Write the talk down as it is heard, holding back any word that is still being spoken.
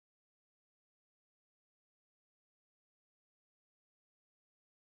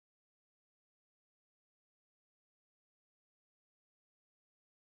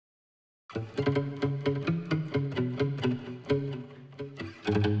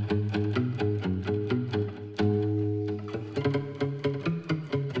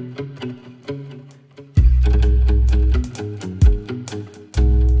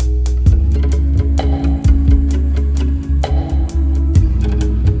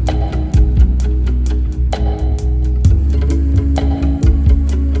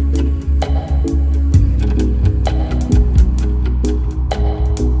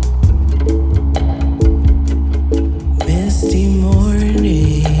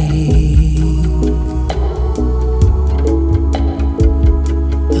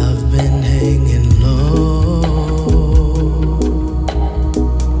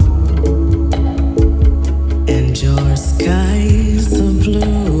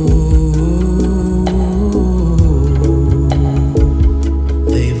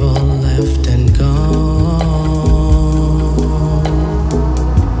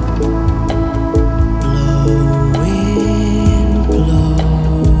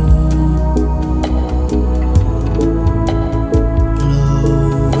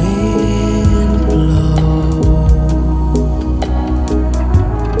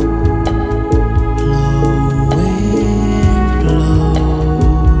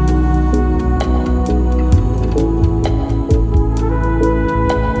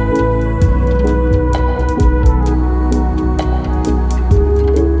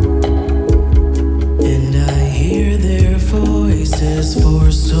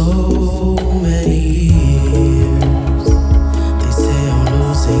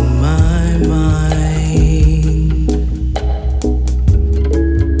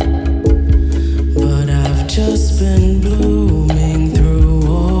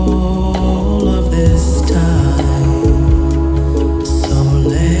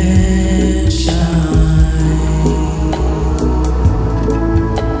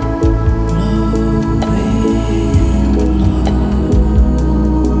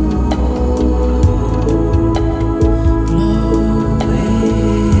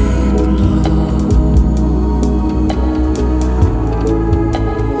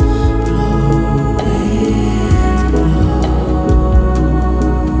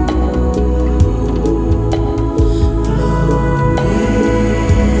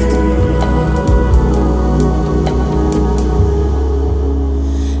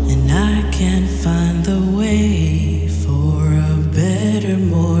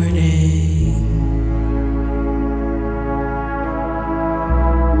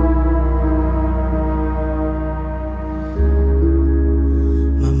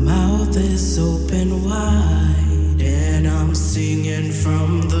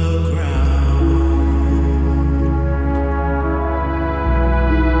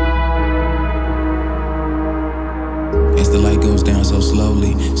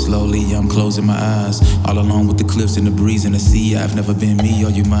In the breeze and the sea, I've never been me,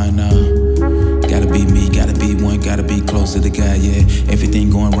 are you mine now? Gotta be me, gotta be one, gotta be close to the guy, yeah. Everything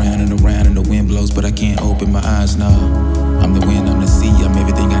going round and around and the wind blows, but I can't open my eyes now. I'm the wind, I'm the sea, I'm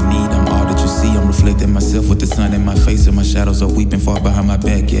everything I need, I'm all that you see. I'm reflecting myself with the sun in my face and my shadows are weeping far behind my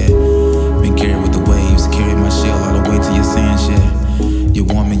back, yeah. Been carried with the waves, carried my shell all the way to your sand, yeah. You're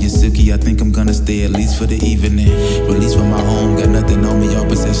warm and you're silky, I think I'm gonna stay at least for the evening. Released from my home, got nothing on me, all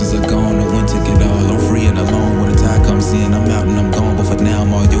possessions are gone. The wind took it all, I'm free and alone. When the tide comes in, I'm out and I'm gone, but for now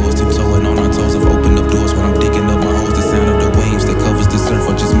I'm all